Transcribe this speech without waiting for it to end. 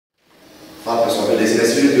Fala pessoal, beleza?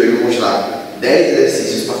 Nesse vídeo de hoje eu vou mostrar 10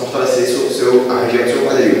 exercícios para fortalecer a região do seu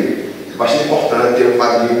quadril. É bastante importante ter um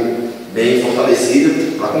quadril bem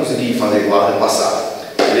fortalecido para conseguir fazer guarda e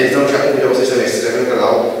passar. Beleza? Então já convido vocês também a se inscrever no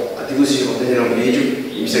canal, ative o sininho para não perder um vídeo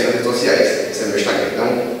e me segue nas redes sociais. Esse é meu Instagram, então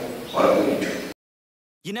bora pro vídeo.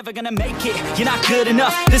 You're never gonna make it, you're not good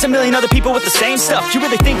enough. There's a million other people with the same stuff. You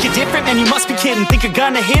really think you're different, man, you must be kidding. Think you're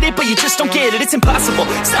gonna hit it, but you just don't get it. It's impossible,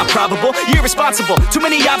 it's not probable, you're irresponsible. Too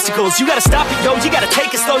many obstacles, you gotta stop it, yo. You gotta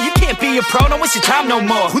take it slow, you can't be a pro. Don't waste your time no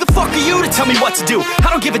more. Who the fuck are you to tell me what to do?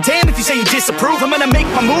 I don't give a damn if you say you disapprove. I'm gonna make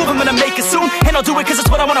my move, I'm gonna make it soon. And I'll do it cause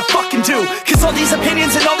it's what I wanna fucking do. Cause all these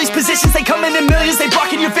opinions and all these positions, they come in millions, they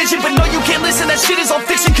blocking your vision. But no, you can't listen, that shit is all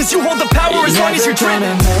fiction. Cause you hold the power as long as you're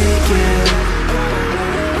dreaming.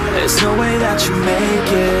 There's no way that you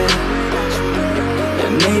make it.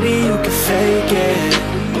 And maybe you can fake it,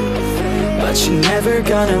 but you're never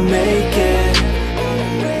gonna make it.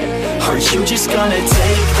 Are you just gonna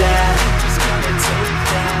take that?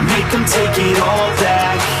 Make them take it all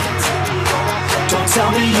back. Don't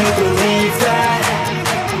tell me you believe that.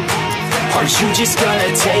 Are you just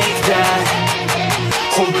gonna take that?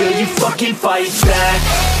 Or will you fucking fight back?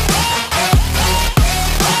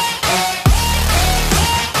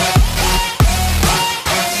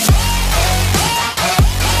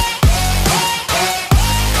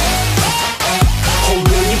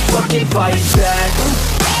 Fight back.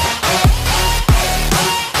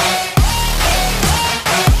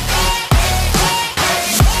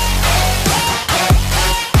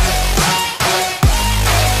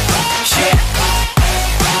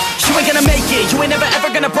 You ain't gonna make it, you ain't never ever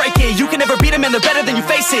gonna break it. You can never beat them and they're better than you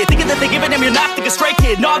face it. Thinking that they give a damn, you're not, think a straight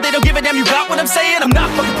kid. No, they don't give a damn, you got what I'm saying? I'm not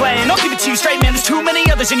fucking playing, I'll give it to you straight, man. There's too many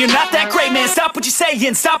others and you're not that great, man. Stop what you're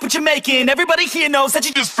saying, stop what you're making. Everybody here knows that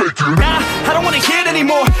you just faking. Nah, I don't wanna hear it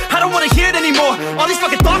anymore, I don't wanna hear it anymore. All these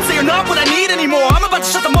fucking thoughts, they are not what I need anymore. I'm about to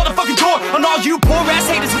shut the motherfucking door on all you poor ass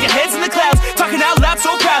haters with your heads in the clouds, talking out loud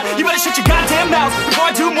so proud. You better shut your goddamn mouth before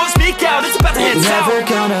I do more speak out. It's about to head south. Never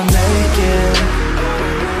gonna make it.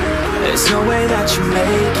 There's no way that you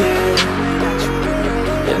make it.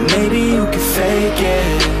 And maybe you can fake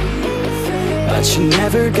it, but you're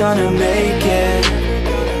never gonna make it.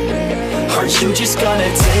 Are you just gonna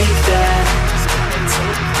take that?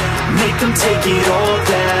 Make them take it all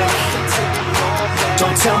back.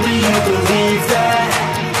 Don't tell me you believe that.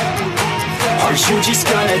 Are you just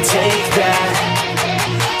gonna take that?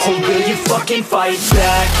 Or will you fucking fight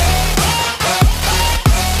back?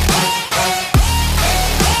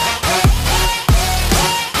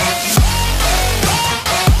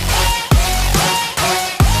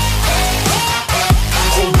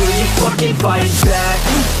 Fight back.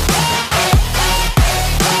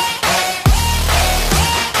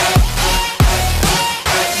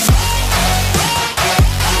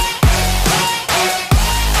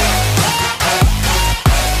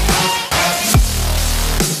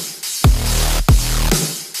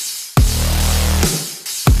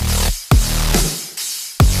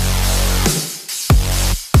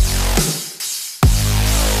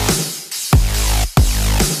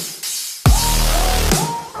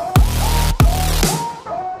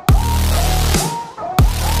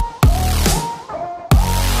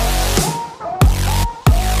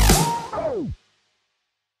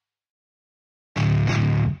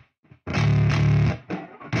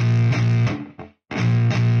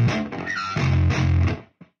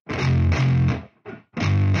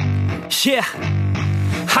 Yeah,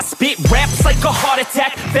 I spit raps like a heart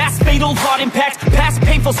attack, fast fatal heart impact, past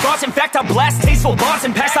painful scars. In fact, I blast tasteful bars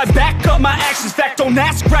and packs. I back up my actions, fact, don't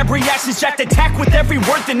ask, grab reactions, jacked, attack with every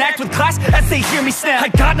word, then act with class as they hear me snap. I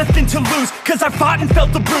got nothing to lose, cause I fought and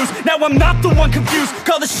felt the bruise. Now I'm not the one confused,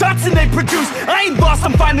 call the shots and they produce. I ain't lost,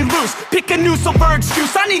 I'm finally loose, pick a new silver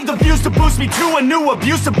excuse. I need the views to boost me to a new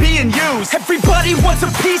abuse of being used. Everybody wants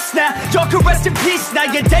a piece now, y'all can rest in peace now.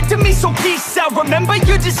 You're dead to me, so peace out. Remember,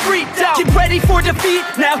 you're discreet out. Get ready for defeat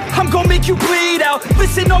now, I'm gonna make you bleed out.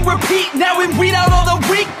 Listen on repeat now and weed out all the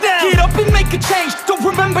weak now. Get up and make a change, don't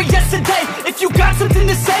remember yesterday. If you got something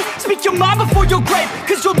to say, speak your mind before your grave.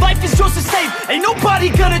 Cause your life is yours to save, ain't nobody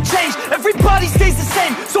gonna change. Everybody stays the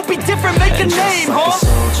same, so be different, make a name, like huh? a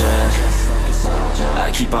soldier,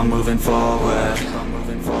 I keep on moving forward,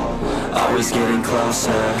 always getting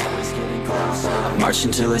closer. I march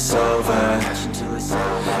until it's over.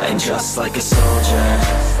 And just like a soldier,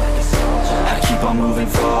 I keep on moving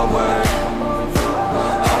forward,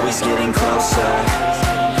 always getting closer.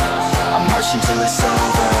 I march until it's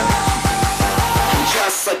over. And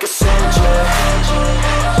just like a soldier,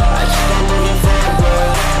 I keep on moving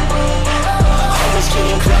forward, always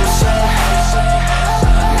getting closer.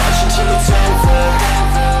 March until it's over.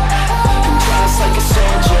 And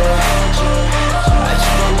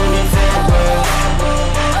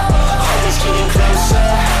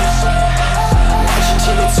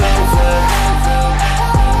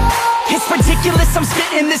ridiculous, I'm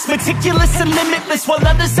spitting this meticulous and limitless, while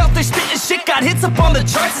others out there spitting shit got hits up on the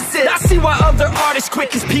charts and shit. I see why other artists quit,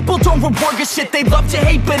 cause people don't reward good shit. They love to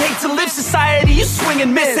hate but hate to live. Society, you swing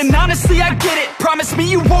and miss. And honestly, I get it, promise me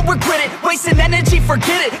you won't regret it. Wasting energy,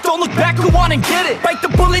 forget it, don't look back, go on and get it. Bite the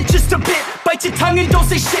bullet just a bit, bite your tongue and don't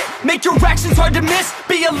say shit. Make your actions hard to miss,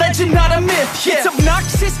 be a legend, not a myth. It's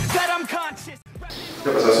obnoxious that I'm conscious.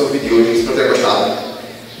 Então, pessoal, esse é o vídeo de hoje, espero ter gostado.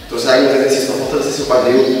 Trouxe aí um exercício para fortalecer seu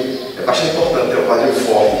quadril. É bastante importante ter um quadril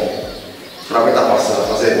forte para aguentar passando,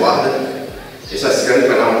 fazer guarda. Isso vai se inscrever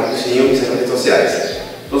no canal, no sininho e nas redes sociais.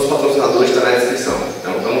 Todos os patrocinadores estão na descrição.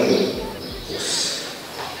 Então, tamo junto.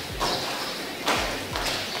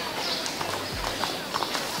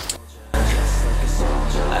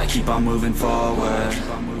 I keep on moving forward,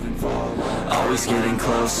 always getting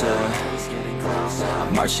closer.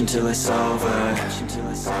 Marching till it's over,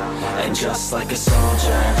 and just like a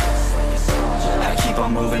soldier, I keep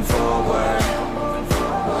on moving forward,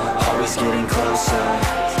 always getting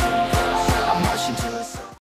closer.